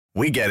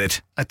We get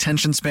it.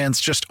 Attention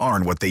spans just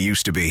aren't what they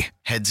used to be.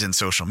 Heads in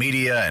social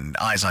media and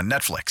eyes on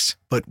Netflix.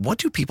 But what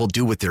do people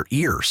do with their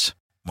ears?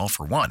 Well,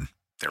 for one,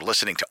 they're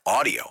listening to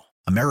audio.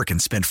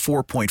 Americans spend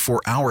 4.4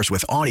 hours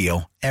with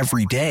audio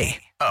every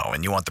day. Oh,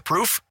 and you want the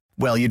proof?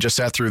 Well, you just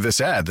sat through this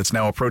ad that's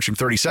now approaching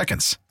 30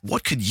 seconds.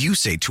 What could you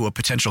say to a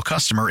potential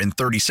customer in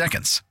 30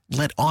 seconds?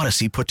 Let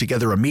Audacy put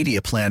together a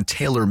media plan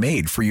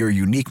tailor-made for your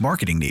unique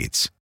marketing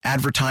needs.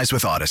 Advertise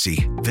with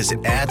Audacy.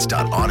 Visit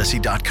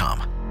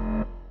ads.audacy.com.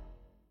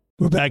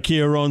 We're back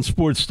here on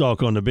Sports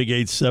Talk on the Big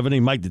 870.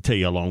 Mike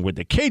Detillier along with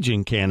the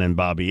Cajun Cannon,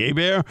 Bobby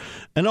Hebert.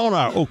 And on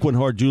our Oakland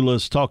Hard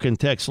Jewelers talking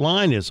text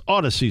line is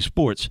Audacy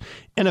Sports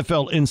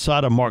NFL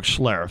insider Mark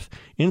Schlereth.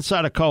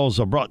 Insider calls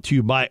are brought to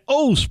you by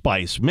Old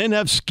Spice. Men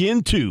have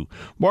skin too.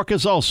 Mark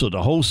is also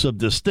the host of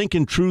the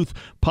Stinkin' Truth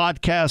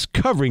podcast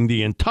covering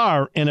the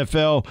entire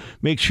NFL.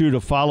 Make sure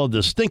to follow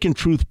the Stinkin'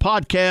 Truth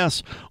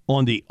podcast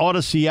on the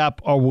Audacy app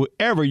or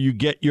wherever you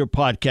get your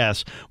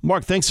podcasts.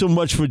 Mark, thanks so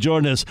much for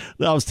joining us.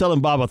 I was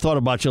telling Bob I thought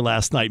about you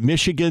last night.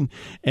 Michigan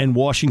and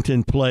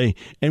Washington play,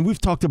 and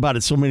we've talked about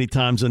it so many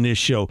times on this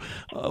show.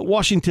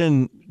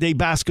 Washington, they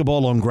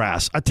basketball on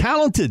grass. A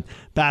talented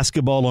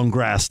basketball on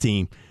grass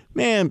team.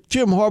 Man,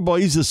 Jim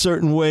Harbaugh, he's a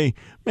certain way.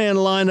 Man,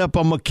 line up,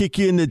 I'm going to kick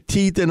you in the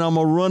teeth, and I'm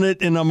going to run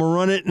it, and I'm going to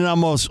run it, and I'm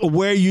going to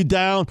wear you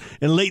down,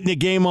 and late in the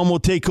game, I'm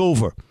going to take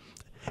over.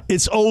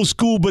 It's old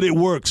school, but it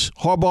works.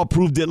 Harbaugh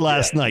proved it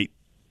last night.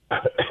 Yeah,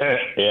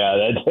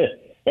 that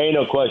ain't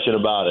no question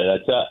about it.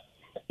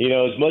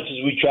 As much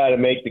as we try to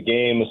make the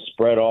game a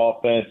spread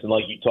offense, and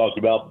like you talked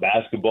about,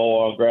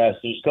 basketball on grass,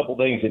 there's a couple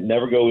things that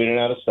never go in and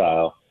out of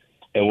style.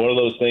 And one of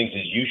those things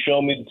is you show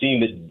me the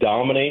team that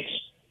dominates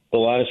the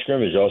line of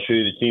scrimmage, I'll show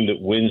you the team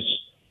that wins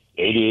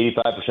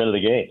 80-85% of the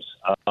games.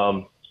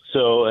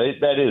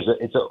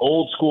 It's an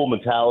old school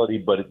mentality,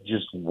 but it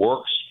just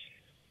works.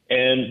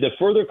 And the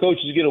further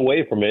coaches get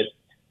away from it,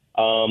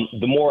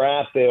 the more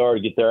apt they are to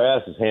get their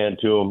asses handed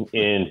to them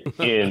in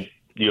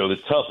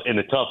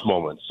the tough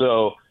moments.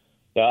 So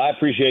I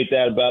appreciate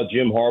that about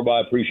Jim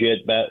Harbaugh. I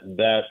appreciate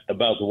that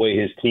about the way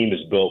his team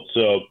is built.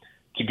 So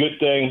it's a good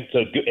thing.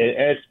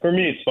 For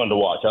me, it's fun to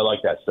watch. I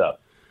like that stuff.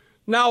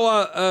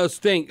 Now,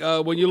 Stink,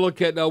 when you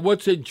look at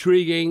what's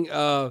intriguing,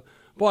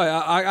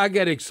 I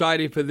get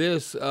excited for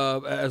this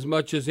as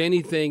much as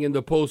anything in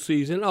the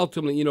postseason.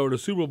 Ultimately, the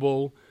Super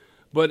Bowl.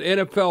 But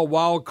NFL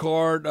wild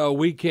card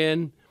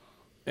weekend,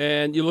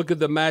 and you look at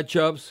the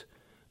matchups.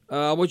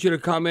 I want you to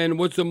comment.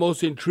 What's the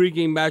most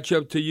intriguing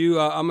matchup to you?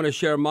 I'm going to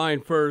share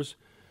mine first.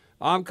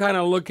 I'm kind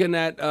of looking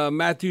at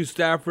Matthew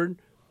Stafford,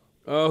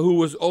 who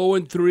was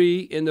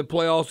 0-3 in the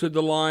playoffs with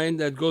the line.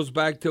 That goes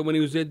back to when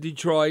he was in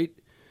Detroit.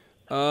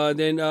 With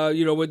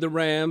the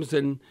Rams,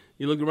 and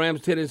you look at the Rams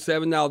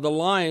 10-7. Now the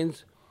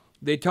Lions,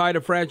 they tied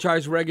a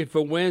franchise record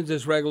for wins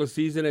this regular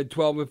season at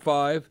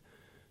 12-5,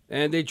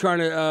 and they're trying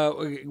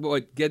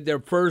to get their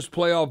first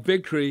playoff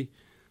victory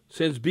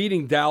since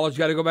beating Dallas.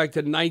 Got to go back to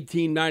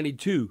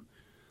 1992.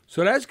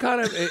 So that's kind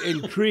of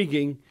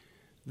intriguing.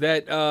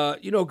 That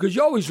because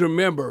you always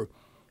remember.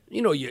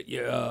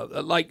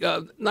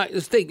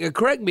 Stink.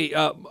 Correct me.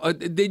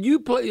 Did you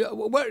play?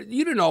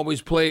 You didn't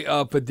always play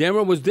for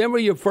Denver. Was Denver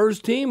your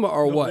first team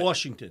or what?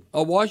 Washington.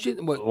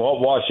 Washington. Well,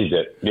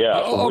 Washington. Yeah.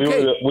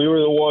 Okay. We were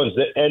the ones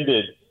that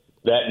ended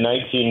that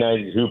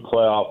 1992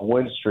 playoff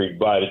win streak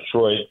by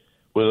Detroit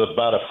with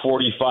about a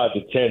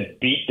 45-10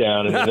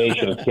 beatdown in the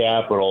nation's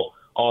capital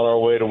on our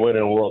way to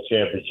winning a world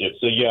championship.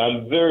 So yeah,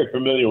 I'm very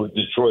familiar with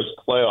Detroit's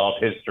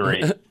playoff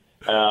history.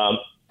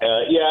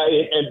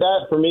 And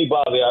that for me,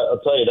 Bobby, I'll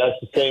tell you, that's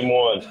the same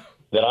one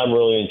that I'm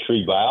really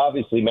intrigued by.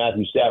 Obviously,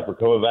 Matthew Stafford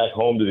coming back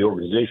home to the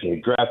organization.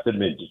 He drafted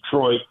him in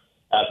Detroit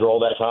after all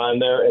that time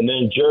there. And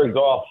then Jared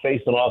Goff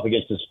facing off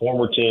against his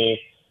former team.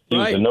 He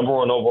was the number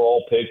one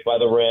overall pick by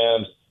the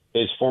Rams.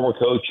 His former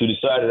coach who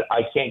decided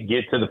I can't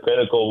get to the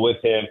pinnacle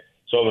with him,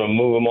 so I'm going to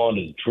move him on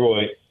to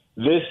Detroit.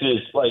 This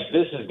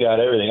has got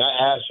everything.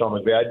 I asked Sean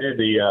McVay. I did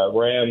the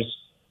Rams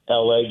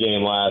LA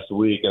game last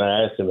week, and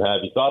I asked him,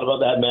 have you thought about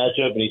that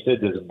matchup? And he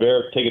said, does a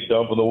bear take a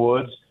dump in the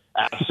woods?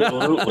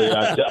 Absolutely.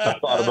 I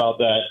thought about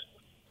that,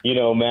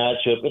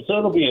 matchup. And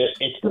so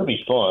it's going to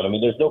be fun. I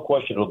mean, there's no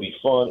question it'll be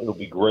fun. It'll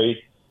be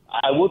great.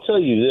 I will tell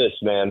you this,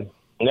 man.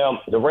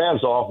 Now, the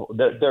Rams,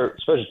 their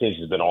special teams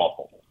has been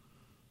awful.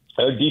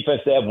 Their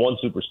defense, they have one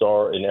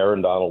superstar in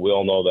Aaron Donald. We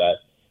all know that.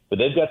 But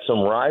they've got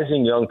some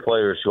rising young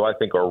players who I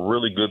think are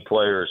really good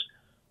players.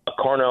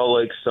 Carnell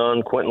Lake's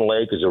son, Quentin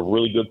Lake, is a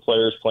really good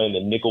player. He's playing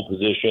the nickel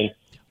position.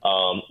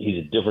 He's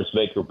a difference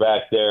maker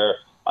back there.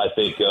 I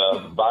think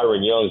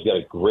Byron Young's got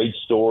a great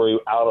story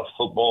out of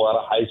football, out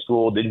of high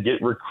school, didn't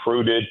get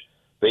recruited.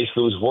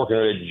 Basically was working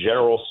at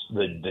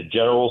the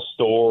general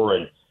store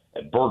and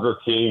at Burger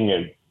King,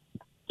 and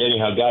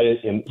anyhow got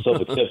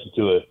himself accepted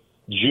to a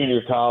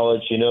junior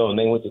college, and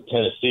then went to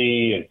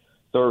Tennessee and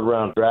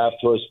third-round draft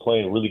choice,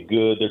 playing really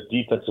good. Their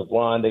defensive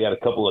line, they got a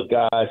couple of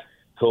guys.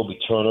 Kobe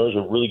Turner's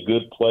a really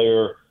good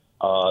player.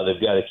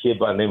 They've got a kid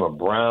by the name of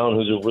Brown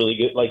who's a really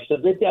good. Like I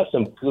said, they've got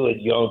some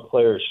good young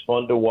players,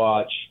 fun to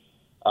watch.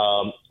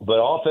 But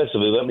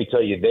offensively, let me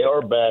tell you, they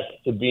are back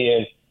to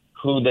being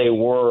who they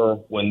were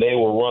when they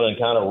were running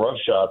kind of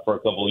roughshod for a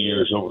couple of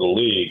years over the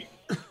league.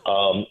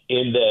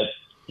 In that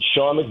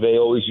Sean McVay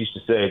always used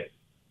to say,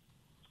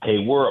 hey,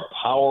 we're a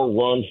power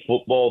run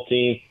football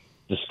team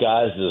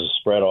disguised as a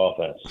spread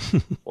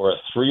offense or a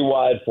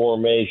 3-wide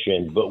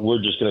formation, but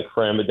we're just going to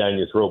cram it down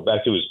your throat.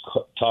 Back to his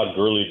Todd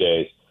Gurley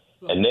days.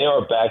 And they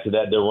are back to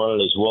that. They're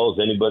running as well as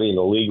anybody in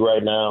the league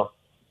right now.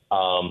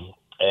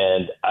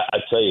 And I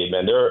tell you,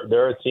 man,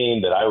 they're a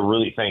team that I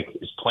really think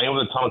is playing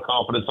with a ton of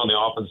confidence on the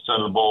offensive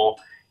side of the ball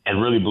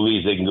and really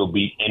believes they can go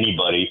beat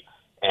anybody.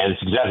 And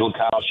it's exactly what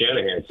Kyle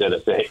Shanahan said.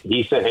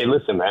 He said, hey,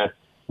 listen, man,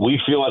 we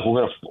feel like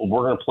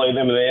we're gonna play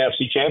them in the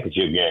AFC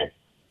Championship game.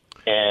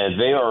 And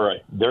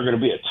they're going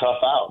to be a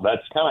tough out.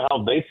 That's kind of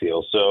how they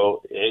feel.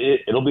 So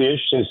it'll be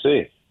interesting to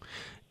see.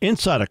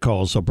 Insider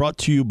calls are brought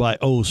to you by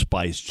Old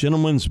Spice,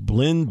 Gentleman's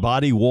Blend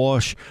Body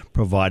Wash,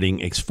 providing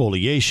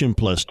exfoliation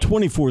plus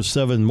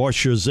 24/7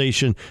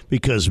 moisturization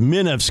because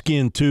men have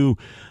skin too.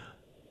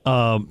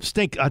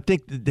 Stink, I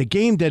think the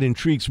game that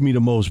intrigues me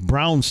the most,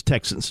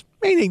 Browns-Texans.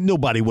 Ain't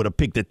nobody would have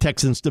picked the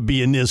Texans to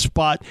be in this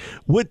spot.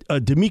 What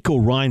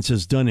DeMeco Ryans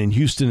has done in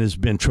Houston has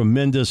been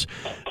tremendous.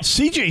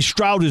 C.J.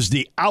 Stroud is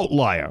the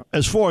outlier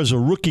as far as a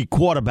rookie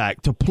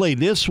quarterback to play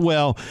this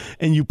well.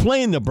 And you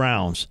play in the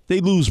Browns.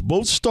 They lose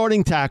both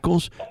starting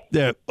tackles.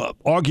 They're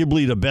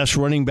arguably the best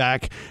running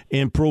back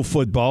in pro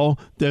football.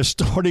 Their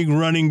starting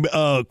running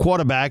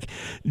quarterback.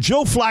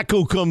 Joe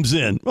Flacco comes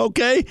in,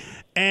 okay?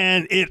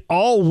 And it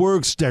all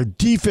works. Their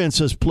defense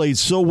has played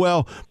so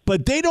well,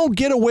 but they don't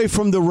get away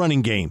from the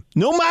running game.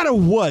 No matter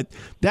what,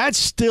 that's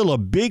still a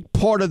big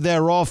part of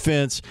their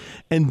offense.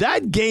 And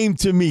that game,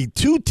 to me,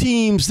 two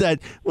teams that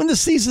when the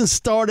season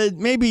started,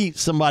 maybe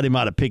somebody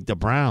might have picked the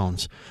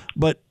Browns,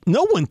 but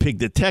no one picked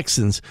the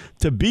Texans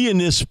to be in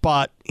this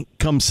spot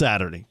come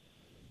Saturday.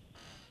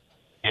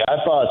 Yeah, I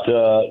thought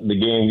the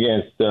game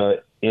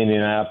against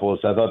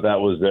Indianapolis, I thought that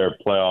was their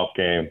playoff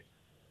game.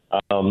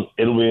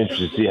 It'll be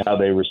interesting to see how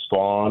they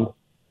respond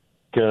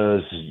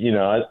because,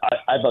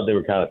 I thought they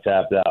were kind of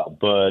tapped out.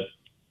 But,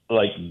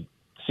 like,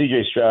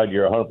 C.J. Stroud,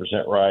 you're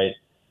 100% right,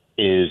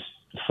 is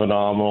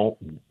phenomenal.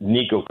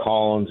 Nico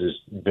Collins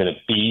has been a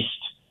beast.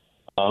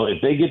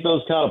 If they get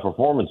those kind of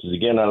performances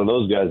again out of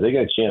those guys, they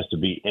got a chance to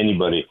beat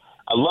anybody.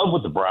 I love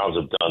what the Browns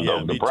have done,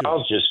 though. The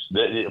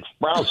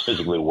Browns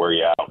physically wear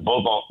you out,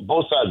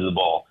 both sides of the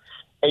ball.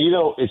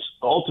 And, it's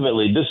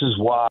ultimately this is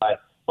why –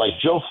 like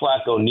Joe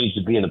Flacco needs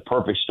to be in the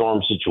perfect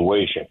storm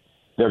situation.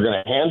 They're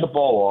going to hand the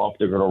ball off.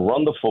 They're going to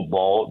run the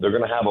football. They're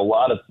going to have a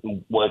lot of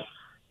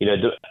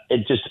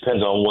it just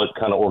depends on what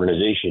kind of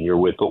organization you're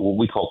with, but what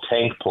we call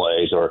tank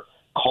plays or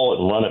call it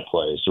and run it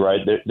plays,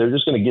 right? They're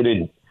just going to get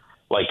in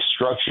like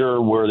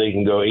structure where they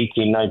can go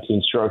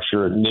 18-19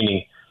 structure,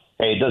 meaning,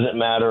 hey, it doesn't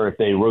matter if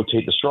they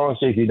rotate the strong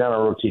safety down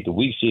or rotate the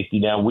weak safety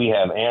down. We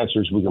have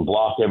answers. We can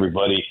block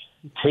everybody.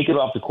 Take it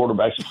off the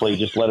quarterback's play.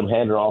 Just let them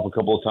hand it off a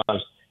couple of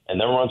times. And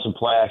then run some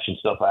play action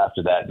stuff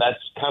after that. That's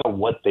kind of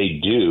what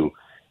they do.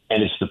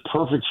 And it's the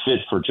perfect fit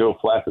for Joe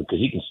Flacco because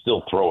he can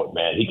still throw it,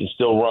 man. He can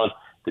still run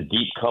the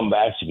deep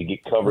comebacks if you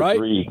get cover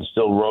three. He can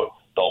still run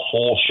the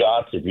whole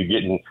shots if you're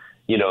getting,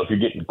 if you're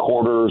getting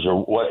quarters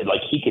or what.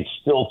 Like, he can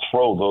still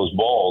throw those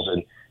balls.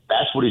 And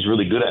that's what he's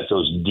really good at,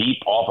 those deep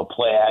off of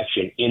play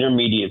action,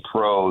 intermediate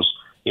throws.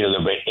 They're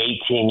about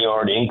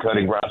 18-yard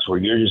in-cutting routes where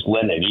you're just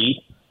letting it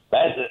eat.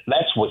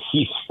 That's what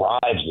he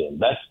thrives in.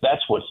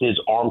 That's what his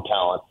arm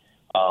talent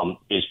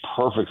is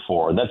perfect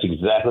for. That's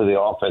exactly the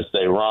offense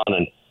they run.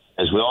 And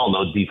as we all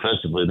know,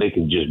 defensively, they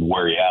can just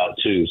wear you out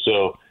too.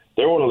 So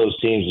they're one of those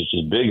teams that's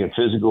just big and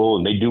physical,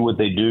 and they do what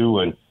they do,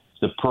 and it's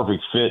the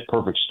perfect fit,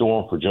 perfect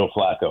storm for Joe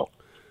Flacco.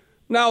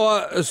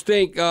 Now,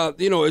 Stink,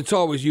 it's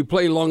always you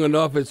play long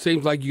enough, it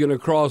seems like you're going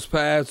to cross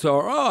paths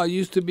or, I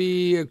used to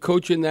be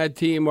coaching that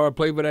team or I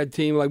played for that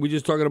team. Like we're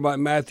just talking about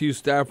Matthew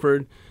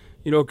Stafford,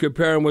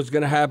 comparing what's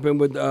going to happen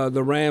with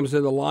the Rams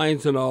and the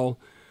Lions and all.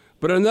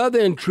 But another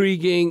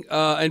intriguing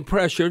and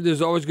pressure,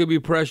 there's always going to be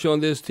pressure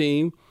on this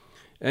team.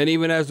 And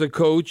even as a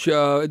coach,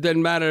 it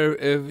doesn't matter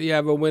if you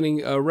have a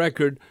winning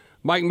record,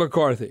 Mike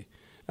McCarthy.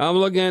 I'm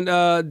looking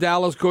at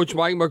Dallas coach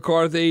Mike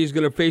McCarthy. He's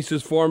going to face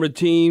his former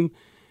team.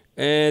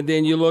 And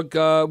then you look,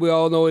 we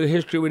all know the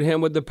history with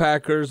him with the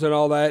Packers and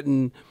all that.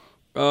 And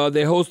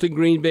they hosted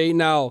Green Bay.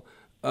 Now,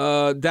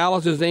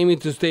 Dallas is aiming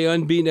to stay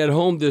unbeaten at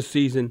home this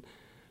season.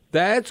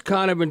 That's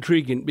kind of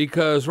intriguing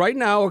because right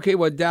now,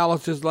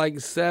 Dallas is like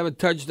 7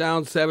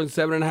 touchdowns,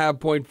 7.5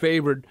 point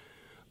favorite.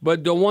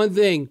 But the one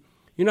thing,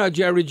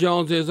 Jerry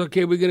Jones is, we're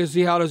going to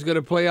see how this is going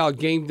to play out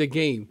game to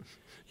game.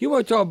 You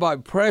want to talk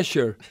about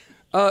pressure.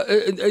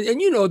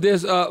 And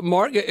this,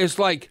 Mark, it's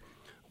like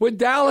with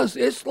Dallas,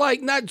 it's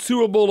like not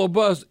Super Bowl or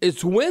bust.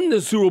 It's win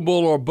the Super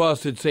Bowl or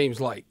bust, it seems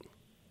like.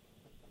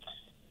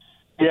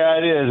 Yeah,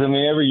 it is. I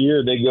mean, every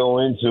year they go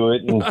into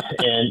it, and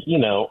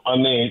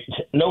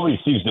nobody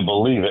seems to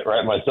believe it,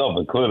 right? Myself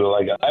included.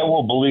 Like, I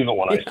will believe it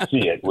when I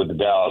see it with the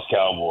Dallas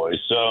Cowboys.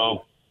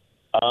 So,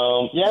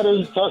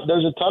 there's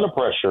a ton of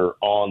pressure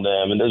on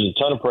them, and there's a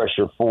ton of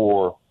pressure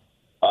for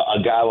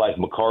a guy like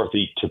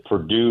McCarthy to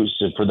produce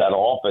and for that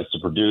offense to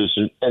produce.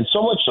 And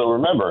so much so,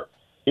 remember,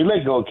 He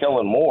let go of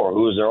Kellen Moore,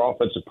 who was their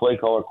offensive play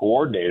caller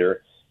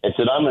coordinator, and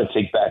said, I'm going to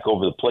take back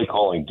over the play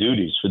calling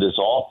duties for this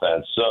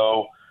offense.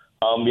 So,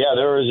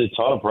 there is a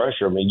ton of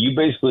pressure. I mean, you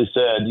basically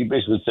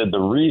said the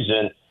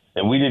reason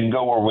and we didn't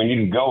go where we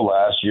needed to go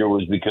last year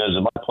was because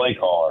of my play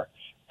caller,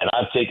 and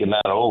I've taken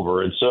that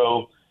over. And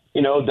so,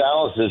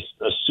 Dallas is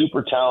a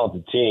super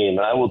talented team,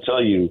 and I will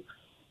tell you,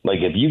 like,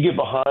 if you get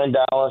behind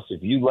Dallas,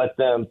 if you let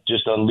them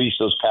just unleash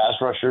those pass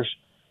rushers,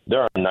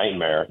 they're a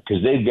nightmare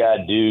because they've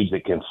got dudes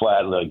that can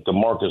like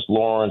DeMarcus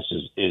Lawrence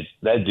is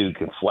that dude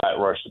can flat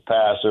rush the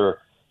passer.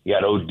 You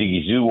got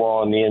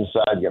Odigizua on the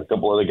inside. You got a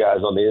couple other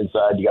guys on the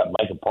inside. You got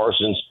Micah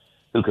Parsons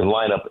who can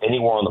line up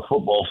anywhere on the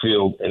football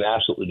field and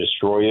absolutely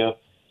destroy you.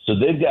 So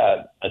they've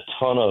got a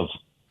ton of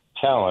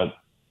talent,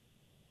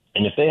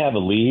 and if they have a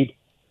lead,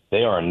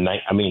 they are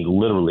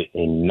literally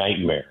a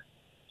nightmare.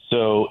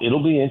 So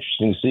it'll be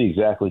interesting to see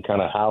exactly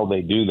kind of how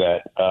they do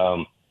that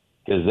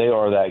because they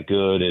are that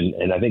good,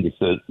 and I think it's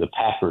the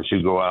Packers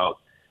who go out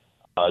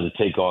to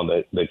take on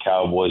the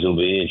Cowboys. It'll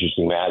be an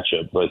interesting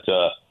matchup, but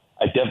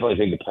I definitely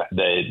think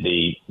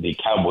the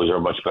Cowboys are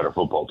a much better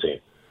football team.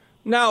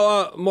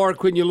 Now,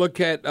 Mark, when you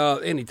look at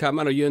any time,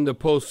 I know you're in the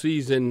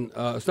postseason.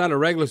 It's not a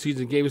regular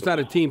season game. It's not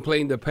a team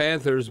playing the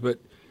Panthers, but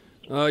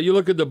you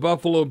look at the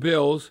Buffalo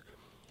Bills.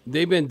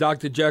 They've been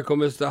Dr. Jekyll,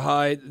 Mr.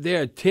 Hyde.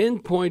 They're a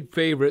 10-point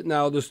favorite.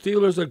 Now, the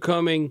Steelers are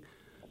coming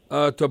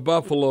to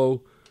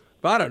Buffalo.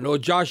 But I don't know,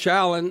 Josh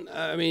Allen,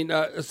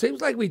 it seems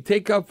like we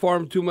take up for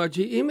him too much.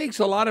 He makes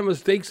a lot of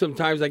mistakes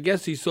sometimes. I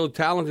guess he's so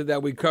talented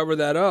that we cover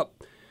that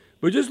up.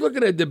 But just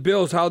looking at the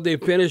Bills, how they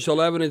finished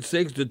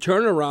 11-6, the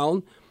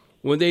turnaround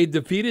when they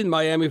defeated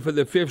Miami for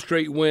the 5th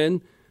straight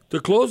win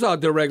to close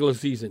out their regular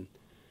season.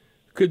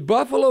 Could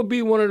Buffalo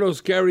be one of those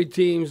scary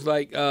teams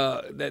like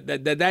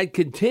that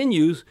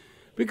continues?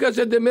 Because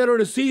at the middle of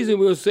the season,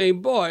 we were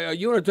saying, boy,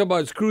 you want to talk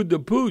about screwed the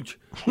pooch.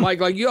 Mike,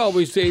 like you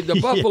always say, the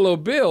Buffalo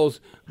Bills,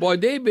 boy,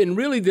 they've been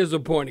really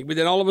disappointing. But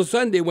then all of a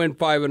sudden, they went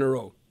 5 in a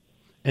row.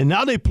 And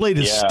now they play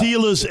the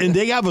Steelers, and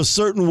they have a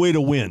certain way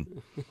to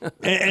win.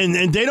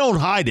 and they don't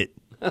hide it.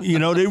 They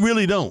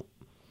really don't.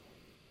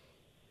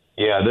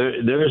 Yeah,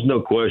 there is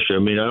no question. I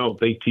mean, I don't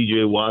think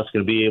T.J. Watt's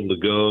going to be able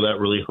to go. That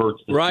really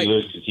hurts the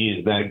Steelers because he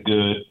is that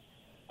good.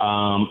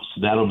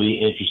 So that'll be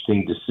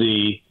interesting to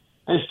see.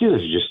 And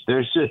Steelers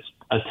there's just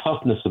a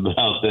toughness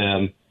about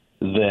them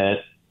that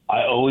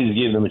I always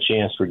give them a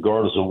chance,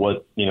 regardless of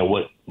what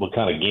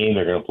kind of game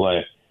they're going to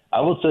play.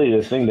 I will tell you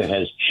the thing that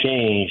has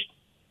changed,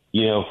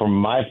 from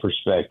my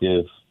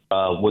perspective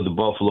with the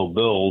Buffalo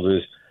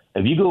Bills is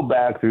if you go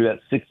back through that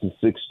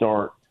 6-6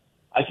 start.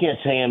 I can't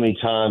tell you how many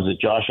times that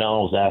Josh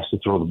Allen was asked to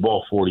throw the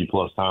ball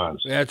 40-plus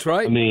times. That's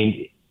right. I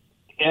mean,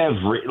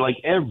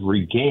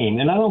 every game,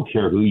 and I don't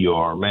care who you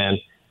are, man.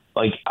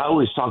 Like, I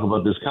always talk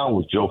about this kind of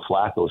with Joe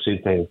Flacco,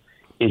 same thing,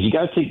 is you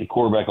got to take the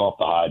quarterback off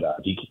the high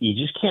dive. You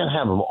just can't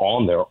have him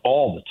on there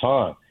all the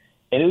time.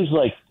 And it was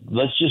like,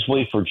 let's just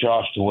wait for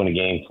Josh to win a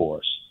game for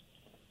us.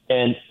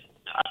 And,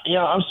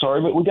 I'm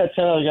sorry, but we got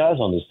 10 other guys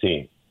on this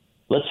team.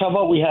 How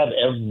about we have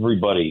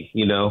everybody,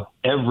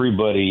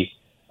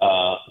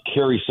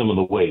 carry some of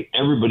the weight.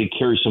 Everybody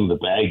carry some of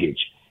the baggage.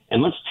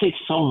 And let's take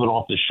some of it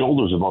off the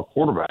shoulders of our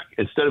quarterback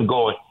instead of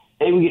going,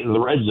 hey, we get in the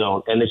red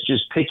zone, and it's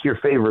just pick your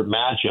favorite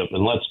matchup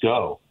and let's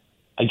go.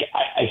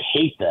 I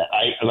hate that.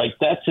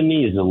 That to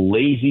me is a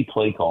lazy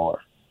play caller,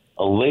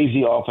 a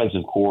lazy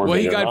offensive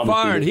coordinator. Well,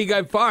 he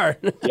got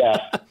fired. Yeah.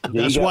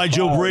 That's why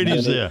Joe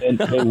Brady's there.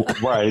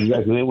 Right,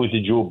 exactly. They went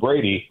to Joe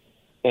Brady.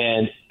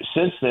 And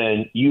since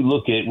then, you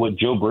look at what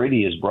Joe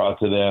Brady has brought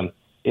to them.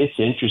 It's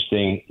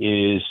interesting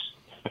is,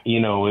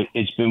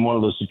 it's been one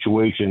of those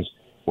situations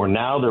where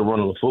now they're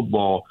running the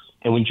football.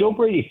 And when Joe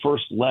Brady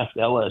first left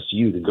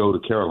LSU to go to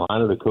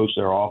Carolina to coach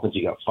their offense,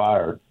 he got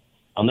fired.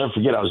 I'll never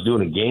forget, I was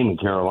doing a game in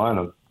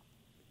Carolina,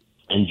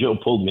 and Joe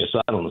pulled me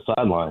aside on the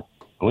sideline.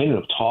 And we ended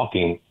up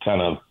talking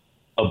kind of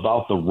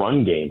about the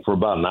run game for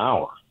about an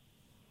hour.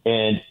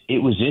 And it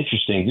was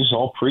interesting. This is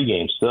all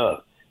pregame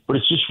stuff. But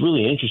it's just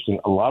really interesting.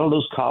 A lot of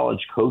those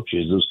college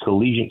coaches, those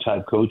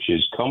collegiate-type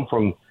coaches, come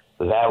from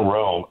that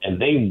realm, and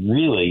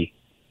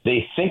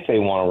they think they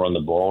want to run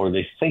the ball or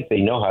they think they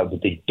know how,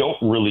 but they don't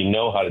really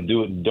know how to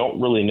do it and don't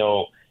really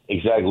know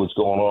exactly what's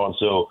going on.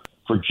 So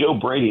for Joe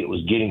Brady, it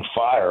was getting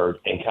fired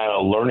and kind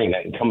of learning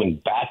that and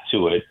coming back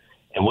to it.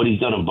 And what he's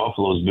done in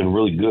Buffalo has been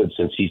really good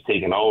since he's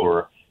taken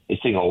over. He's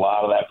taken a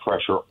lot of that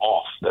pressure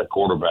off that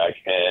quarterback,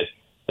 and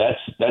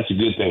that's a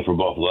good thing for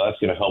Buffalo. That's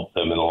going to help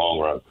them in the long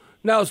run.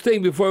 Now,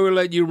 Sting, before we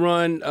let you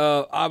run,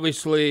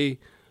 obviously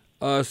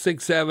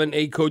 6, 7,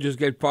 8 coaches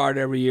get fired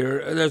every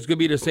year. There's going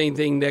to be the same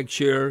thing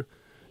next year.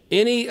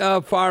 Any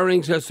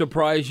firings that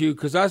surprise you?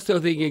 Because I still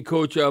think you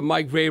coach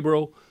Mike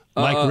Vrabel.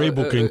 Mike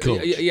Vrabel can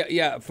coach.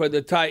 Yeah, for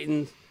the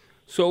Titans.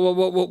 So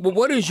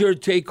what is your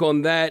take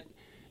on that?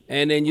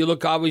 And then you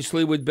look,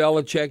 obviously, with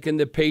Belichick and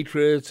the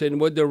Patriots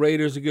and what the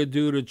Raiders are going to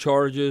do to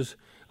Chargers.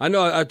 I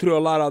know I threw a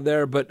lot out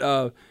there, but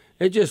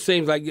it just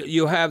seems like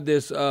you have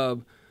this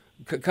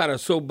kind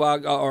of soap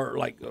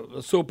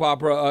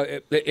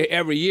opera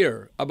every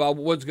year about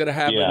what's going to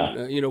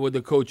happen, with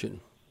the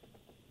coaching.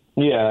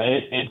 Yeah,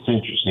 it's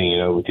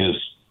interesting, because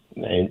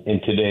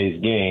in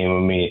today's game, I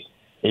mean,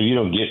 if you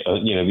don't get,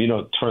 if you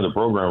don't turn the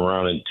program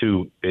around in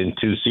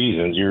two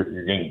seasons,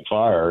 you're getting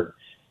fired.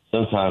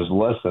 Sometimes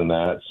less than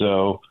that.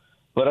 So,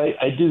 but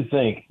I do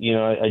think,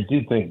 I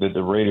do think that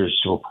the Raiders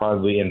will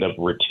probably end up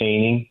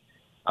retaining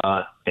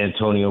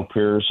Antonio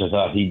Pierce. I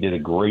thought he did a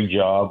great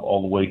job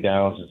all the way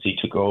down since he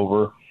took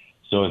over.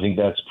 So I think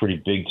that's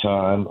pretty big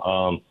time.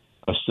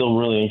 I'm still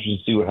really interested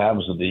to see what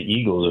happens with the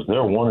Eagles. If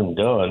they're one and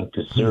done,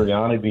 could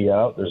Sirianni be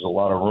out? There's a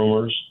lot of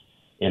rumors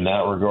in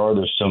that regard.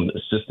 There's some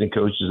assistant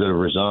coaches that have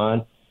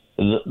resigned.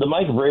 And the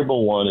Mike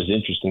Vrabel one is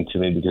interesting to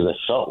me because I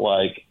felt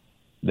like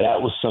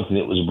that was something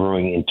that was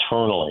brewing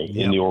internally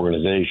in the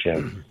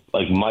organization.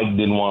 Like Mike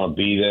didn't want to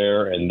be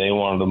there and they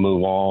wanted to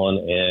move on.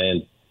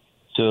 And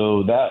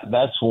so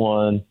that's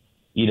one,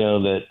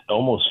 that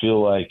almost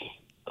feel like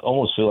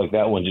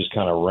that one just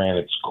kind of ran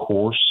its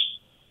course.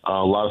 A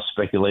lot of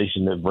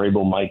speculation that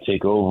Vrabel might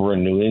take over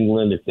in New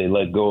England if they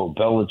let go of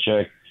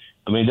Belichick.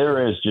 I mean,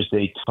 there is just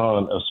a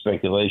ton of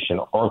speculation.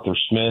 Arthur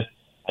Smith,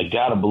 I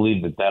got to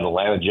believe that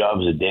Atlanta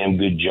job is a damn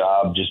good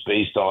job just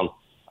based on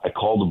I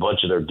called a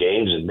bunch of their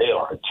games, and they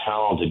are a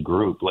talented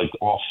group. Like,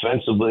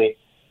 offensively,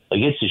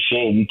 it's a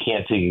shame you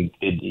can't take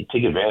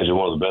advantage of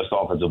one of the best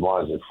offensive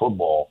lines in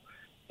football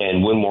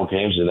and win more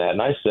games than that.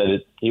 And I said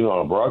it even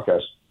on a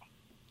broadcast.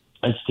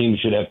 This team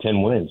should have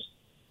 10 wins,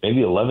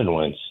 maybe 11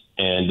 wins.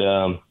 And,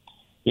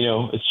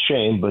 it's a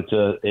shame, but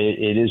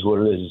it is what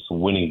it is. It's a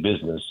winning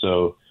business.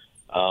 So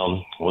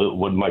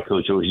what my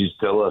coach always used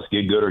to tell us,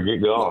 get good or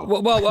get gone.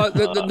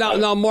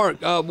 Now,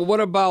 Mark, what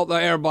about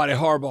everybody,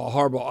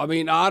 Harbaugh? I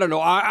mean, I don't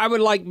know. I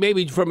would like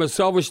maybe from a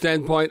selfish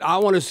standpoint, I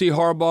want to see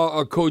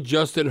Harbaugh coach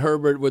Justin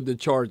Herbert with the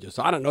Chargers.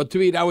 I don't know. To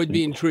me, that would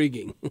be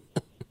intriguing.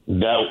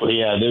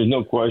 There's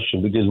no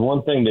question. Because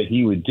one thing that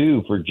he would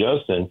do for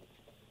Justin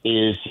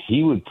is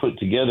he would put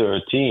together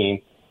a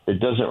team that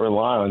doesn't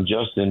rely on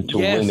Justin to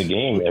win the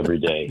game every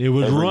day. It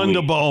would run week.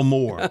 The ball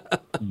more.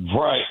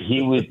 Right.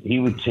 He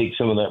would take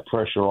some of that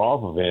pressure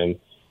off of him,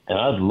 and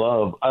I'd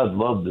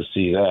love to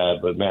see that.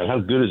 But man, how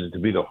good is it to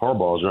be the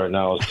Harbaughs right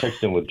now? I was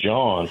texting with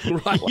John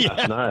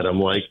last night. I'm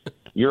like,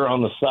 you're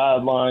on the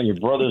sideline. Your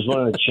brother's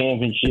winning a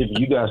championship.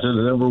 You guys are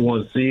the number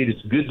one seed.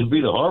 It's good to be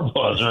the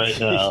Harbaughs right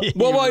now.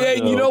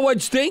 You know what,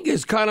 Stink?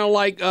 Is kind of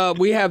like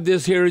we have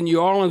this here in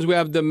New Orleans. We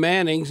have the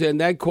Mannings and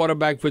that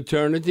quarterback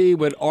fraternity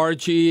with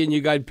Archie, and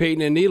you got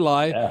Peyton and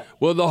Eli. Yeah.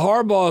 Well, the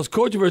Harbaughs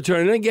coaching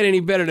fraternity doesn't get any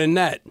better than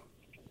that.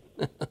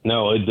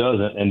 No, it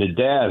doesn't. And the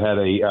dad had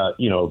a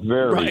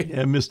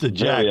Mr.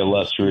 Jack. very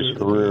illustrious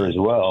career as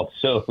well.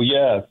 So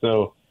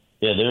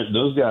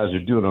those guys are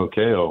doing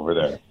okay over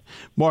there.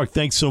 Mark,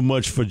 thanks so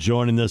much for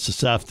joining us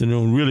this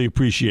afternoon. Really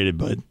appreciate it,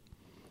 bud.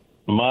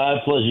 My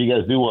pleasure. You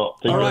guys do well.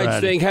 All right,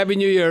 Sting. Happy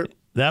New Year.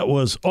 That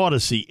was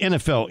Audacy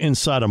NFL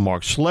insider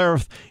Mark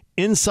Schlereth.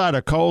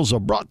 Insider calls are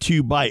brought to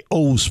you by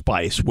Old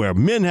Spice, where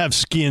men have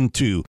skin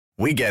too.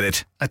 We get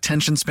it.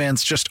 Attention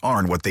spans just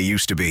aren't what they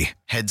used to be.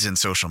 Heads in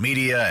social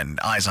media and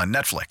eyes on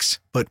Netflix.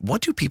 But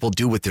what do people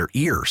do with their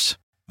ears?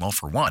 Well,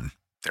 for one,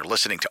 they're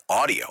listening to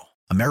audio.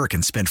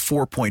 Americans spend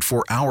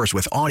 4.4 hours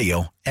with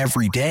audio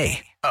every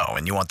day. Oh,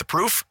 and you want the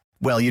proof?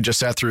 Well, you just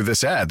sat through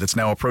this ad that's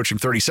now approaching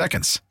 30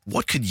 seconds.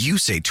 What could you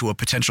say to a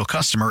potential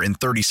customer in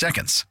 30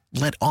 seconds?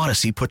 Let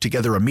Audacy put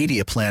together a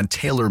media plan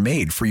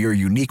tailor-made for your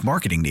unique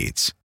marketing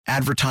needs.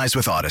 Advertise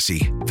with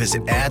Audacy.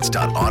 Visit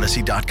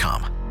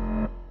ads.audacy.com.